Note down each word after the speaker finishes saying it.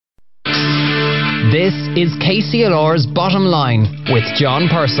This is KCLR's Bottom Line with John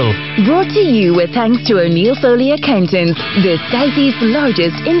Purcell. Brought to you with thanks to O'Neill Foley Accountants, the Southeast's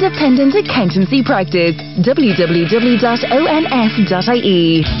largest independent accountancy practice. www.onf.ie.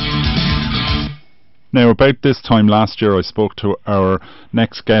 Now, about this time last year, I spoke to our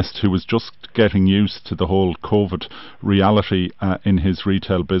next guest who was just getting used to the whole COVID reality in his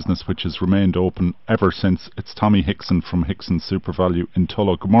retail business, which has remained open ever since. It's Tommy Hickson from Hickson SuperValu in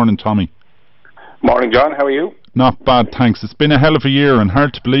Tullow. Good morning, Tommy. Morning, John. How are you? Not bad, thanks. It's been a hell of a year, and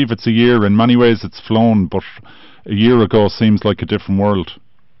hard to believe it's a year. In many ways it's flown, but a year ago seems like a different world.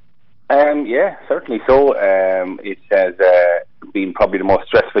 Yeah, certainly so. It has been probably the most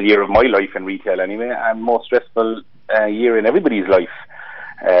stressful year of my life in retail anyway, and most stressful year in everybody's life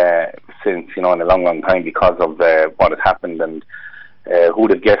since, in a long, long time, because of what has happened. And who would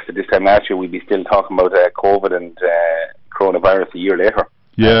have guessed at this time last year we'd be still talking about COVID and coronavirus a year later.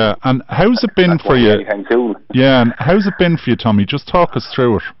 Yeah, and how's it been for you? Anytime soon. Yeah, and how's it been for you, Tommy? Just talk us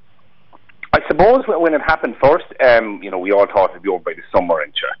through it. I suppose when it happened first, we all thought it'd be over by the summer,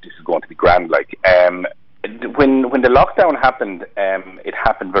 and sure, this is going to be grand. Like when the lockdown happened, it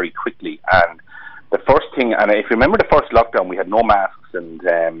happened very quickly. And the first thing, and if you remember the first lockdown, we had no masks, and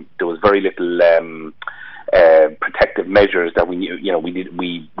there was very little protective measures that we knew.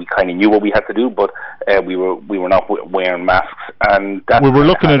 We kind of knew what we had to do, but we were not wearing masks. And that we were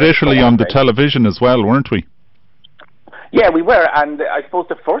looking at Italy on the television as well, weren't we? Yeah, we were, and I suppose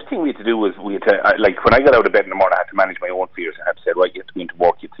the first thing we had to do was when I got out of bed in the morning, I had to manage my own fears. I had to say, right, you have to go into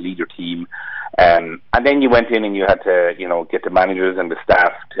work, you have to lead your team, and then you went in and you had to, get the managers and the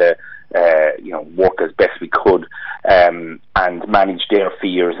staff to, work as best we could, and manage their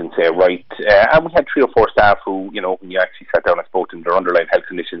fears and say, right, and we had 3 or 4 staff who, when you actually sat down and spoke to them, their underlying health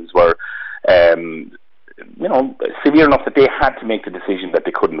conditions were, severe enough that they had to make the decision that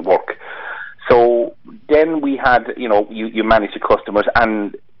they couldn't work. So then we had, you manage the customers,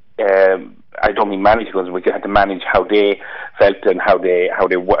 and I don't mean manage the customers, we had to manage how they felt and how they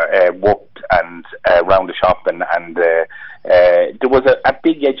worked and around the shop, and there was a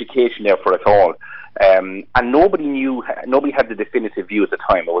big education there for us all, and nobody had the definitive view at the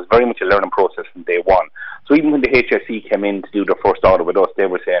time. It was very much a learning process from day one. So even when the HSE came in to do their first audit with us, they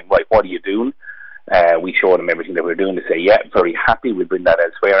were saying, right, what are you doing? We showed them everything that we were doing. To say, yeah, very happy, we'll bring that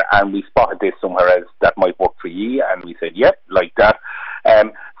elsewhere, and we spotted this somewhere else that might work for you, and we said, yep, like that.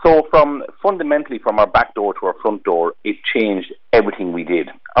 So fundamentally from our back door to our front door, it changed everything we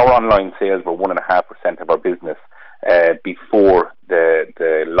did. Our online sales were 1.5% of our business before the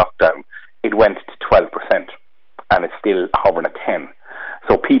lockdown. It went to 12%, and it's still hovering at 10%.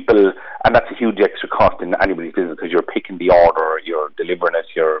 So people, and that's a huge extra cost in anybody's business, because you're picking the order, you're delivering it,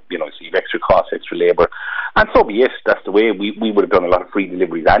 so you have extra costs, extra labour, and so be it. That's the way we would have done a lot of free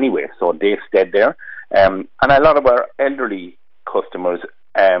deliveries anyway. So they stayed there, and a lot of our elderly customers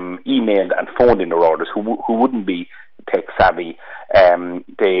emailed and phoned in their orders who wouldn't be tech savvy.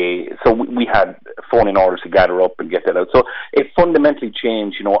 So we had phone-in orders to gather up and get that out. So it fundamentally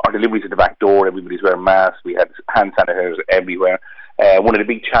changed. Our deliveries at the back door, everybody's wearing masks. We had hand sanitizers everywhere. One of the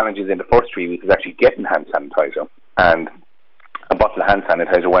big challenges in the first 3 weeks was actually getting hand sanitizer, and a bottle of hand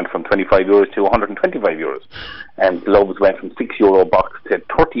sanitizer went from €25 to €125, and gloves went from €6 a box to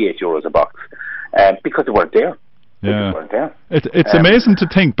 €38 a box, because they weren't there. Yeah, it's amazing to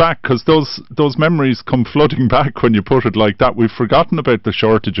think back, because those memories come flooding back when you put it like that. We've forgotten about the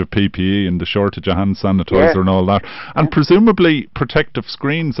shortage of PPE and the shortage of hand sanitizer and all that, and presumably protective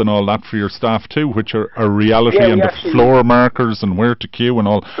screens and all that for your staff too, which are a reality, and the floor markers and where to queue and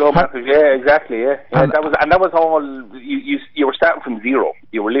all. Floor markers, yeah, exactly, yeah. And that was all. You were starting from zero.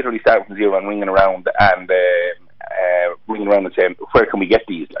 You were literally starting from zero and ringing around and saying, where can we get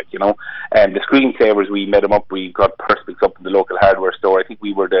these? The screensavers, we made them up. We got Perspex up in the local hardware store. I think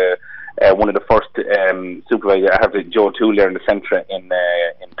we were one of the first supervisors. I have Joe Toole there in the centre in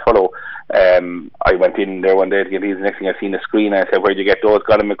Tullow. I went in there one day to get these. The next thing I seen the screen, I said, where'd you get those?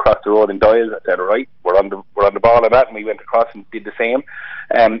 Got them across the road in Doyle. I said, all right, we're on the ball of that, and we went across and did the same.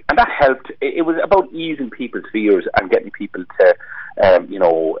 And that helped. It was about easing people's fears and getting people to,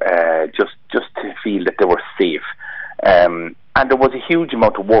 just to feel that they were safe. And there was a huge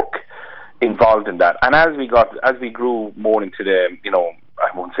amount of work involved in that. And as we grew more into the,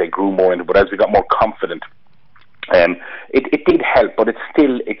 I won't say grew more into, but as we got more confident, it did help. But it's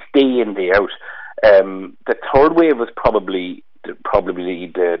day in, day out. The third wave was probably the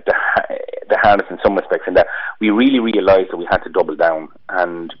hardest in some respects, in that we really realised that we had to double down.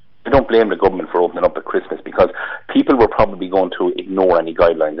 And I don't blame the government for opening up at Christmas, because people were probably going to ignore any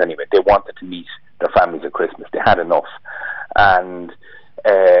guidelines anyway. They wanted to meet their families at Christmas. They had enough. And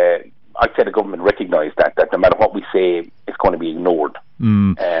I I'd say the government recognise that no matter what we say, it's going to be ignored.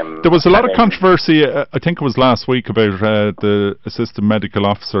 There was a lot of controversy, I think it was last week, about the assistant medical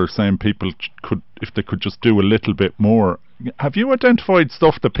officer saying people could, if they could just do a little bit more. Have you identified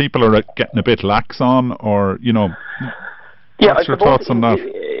stuff that people are getting a bit lax on, or, you know, what's your thoughts on that?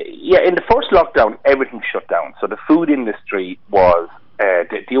 In the first lockdown, everything shut down. So the food industry was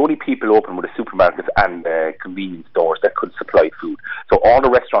the only people open were the supermarkets and convenience stores that could supply food. So all the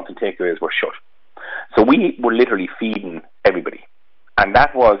restaurants and takeaways were shut. So we were literally feeding everybody. And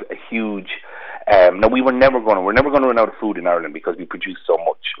that was a huge... now, we're never going to run out of food in Ireland because we produce so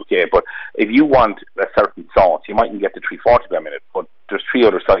much, okay? But if you want a certain sauce, you mightn't get the 340 per minute, but there's 3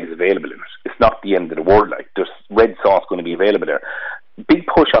 other sizes available in it. It's not the end of the world. Like, there's red sauce going to be available there. Big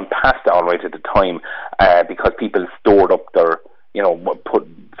push on pasta, all right, at the time, because people stored up their...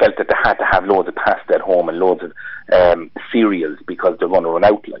 felt that they had to have loads of pasta at home and loads of cereals because they're going to run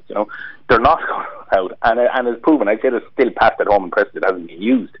out. They're not going to run out, and it's proven. I'd say there's still pasta at home in Preston that hasn't been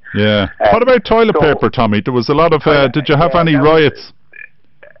used. Yeah. What about toilet paper, Tommy? There was a lot of. Did you have any riots?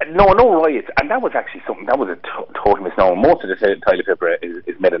 No riots, and that was actually something that was a total misnomer. Most of the toilet paper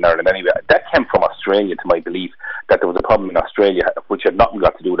is made in Ireland anyway. That came from Australia, to my belief, that there was a problem in Australia which had nothing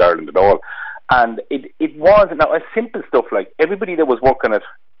got to do with Ireland at all. And it was now a simple stuff like everybody that was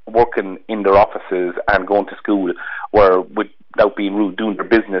working in their offices and going to school were, without being rude, doing their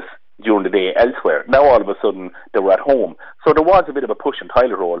business during the day elsewhere. Now all of a sudden they were at home, so there was a bit of a push in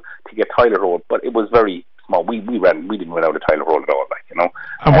toilet roll to get toilet roll, but it was very small. We didn't run out of toilet roll at all,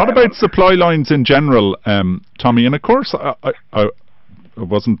 And what about supply lines in general, Tommy? And of course, I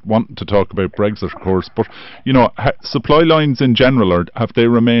wasn't wanting to talk about Brexit, of course, but, supply lines in general, have they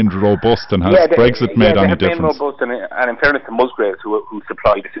remained robust, and has Brexit made any difference? Remained robust, and in fairness to Musgraves, who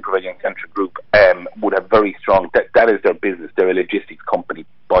supply the SuperValu and Centric Group, would have very strong, that is their business. They're a logistics company,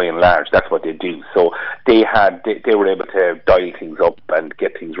 by and large. That's what they do. So they were able to dial things up and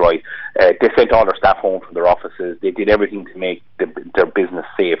get things right. They sent all their staff home from their offices. They did everything to make their business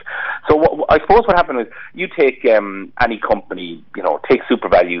safe. So I suppose what happened is, you take any company, take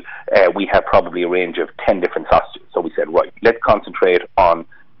SuperValu, we have probably a range of 10 different sausages. So we said, right, let's concentrate on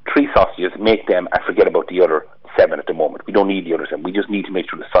 3 sausages, make them, and forget about the other 7 at the moment. We don't need the other 7. We just need to make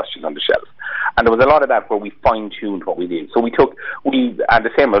sure the sausages on the shelf. And there was a lot of that where we fine-tuned what we did. So and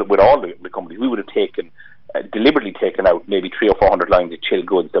the same with all the companies, we would have deliberately taken out maybe 300 or 400 lines of chilled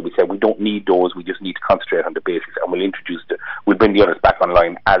goods that we said we don't need those, we just need to concentrate on the basics, and we'll bring the others back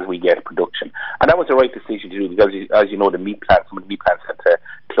online as we get production. And that was the right decision to do, because as you know, some of the meat plants had to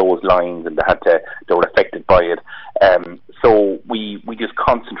close lines, and they were affected by it. So we just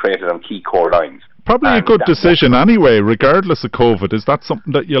concentrated on key core lines. Probably a good decision anyway, regardless of COVID. Is that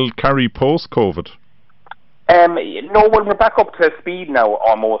something that you'll carry post-COVID? No, well, we're back up to speed now,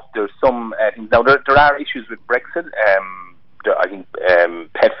 almost. There's some things. Now, there are issues with Brexit. I think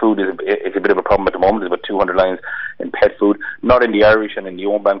pet food is a bit of a problem at the moment. There's about 200 lines in pet food, not in the Irish and in the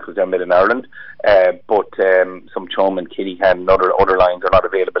own band because they're made in Ireland, but some chum and kitty cat and other lines are not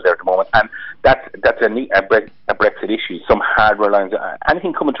available there at the moment, and that's a Brexit issue. Some hardware lines,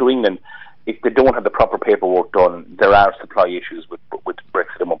 anything coming to England, if they don't have the proper paperwork done, there are supply issues with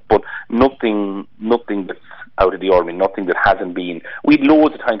Brexit, but nothing that's out of the ordinary, nothing that hasn't been. We had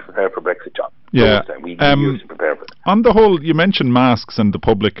loads of time to prepare for Brexit, John. Yeah. We used to prepare for it. On the whole, you mentioned masks and the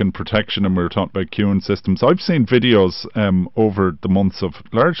public and protection, and we were talking about queuing systems. I've seen videos over the months of,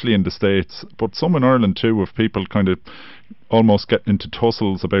 largely in the States, but some in Ireland too, of people kind of almost getting into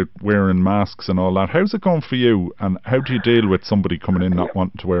tussles about wearing masks and all that. How's it going for you, and how do you deal with somebody coming in not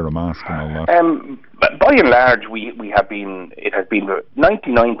wanting to wear a mask and all that? By and large, it has been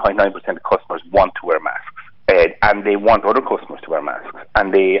 99.9% of customers want to wear masks, and they want other customers to wear masks.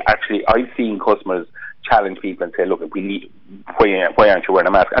 And I've seen customers challenge people and say, look, why aren't you wearing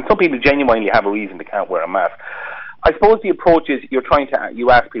a mask? And some people genuinely have a reason they can't wear a mask. I suppose the approach is you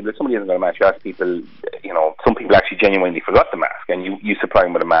ask people, if somebody hasn't got a mask, you ask people, some people actually genuinely forgot the mask, and you supply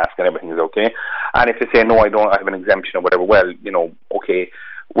them with a mask and everything is okay. And if they say, no, I have an exemption or whatever, well, okay,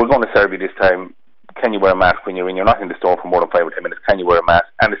 we're going to serve you this time. Can you wear a mask when you're in? You're not in the store for more than 5 or 10 minutes. Can you wear a mask?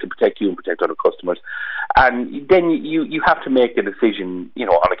 And it's to protect you and protect other customers. And then you have to make a decision,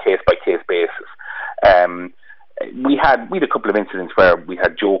 on a case-by-case basis. We had a couple of incidents where we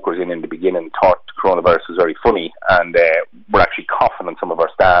had jokers in the beginning, thought coronavirus was very funny, and were actually coughing on some of our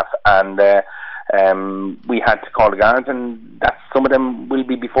staff, and we had to call the guards, and some of them will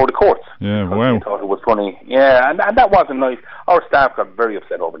be before the courts. Yeah, wow. They thought it was funny. Yeah, and that wasn't nice. Our staff got very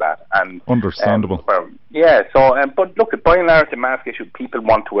upset over that. And understandable. Yeah, so, but look, by and large, the mask issue, people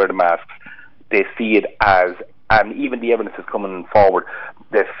want to wear the masks. They see it as and even the evidence is coming forward.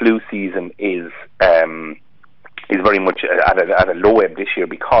 The flu season is very much at a low ebb this year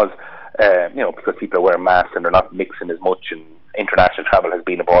because because people are wearing masks and they're not mixing as much, and international travel has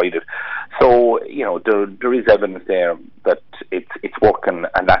been avoided. So there is evidence there that it's working,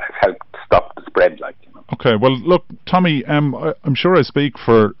 and that has helped stop the spread. Okay, well look, Tommy, I'm sure I speak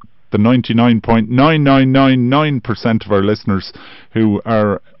for the 99.9999% of our listeners who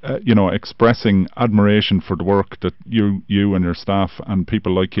are expressing admiration for the work that you and your staff and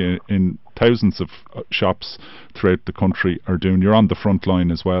people like you in thousands of shops throughout the country are doing. You're on the front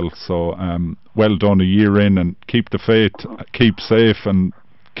line as well, so well done a year in, and keep the faith, keep safe, and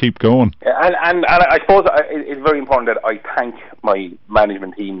keep going. And I suppose it's very important that I thank my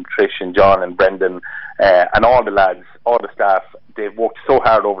management team, Trish and John and Brendan, and all the lads, all the staff. They've worked so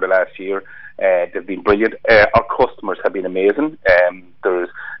hard over the last year. They've been brilliant. Our customers have been amazing.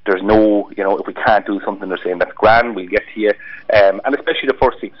 There's no, if we can't do something, they're saying that's grand, we'll get to you. And especially the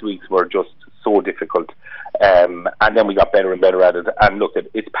first 6 weeks were just so difficult. And then we got better and better at it. And look,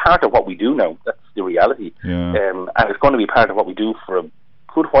 it's part of what we do now. That's the reality. Yeah. And it's going to be part of what we do for a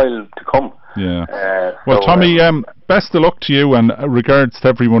good while to come. Yeah. Well, Tommy, best of luck to you, and regards to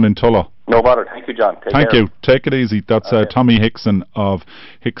everyone in Tullow. No bother. Thank you, John. Take care. You. Take it easy. That's Tommy Hickson of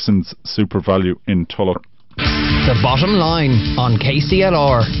Hickson's SuperValu in Tullow. The Bottom Line on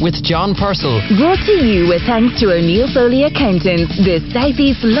KCLR with John Purcell. Brought to you with thanks to O'Neill Foley Accountants, the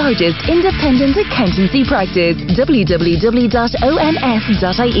Southeast's largest independent accountancy practice. www.onf.ie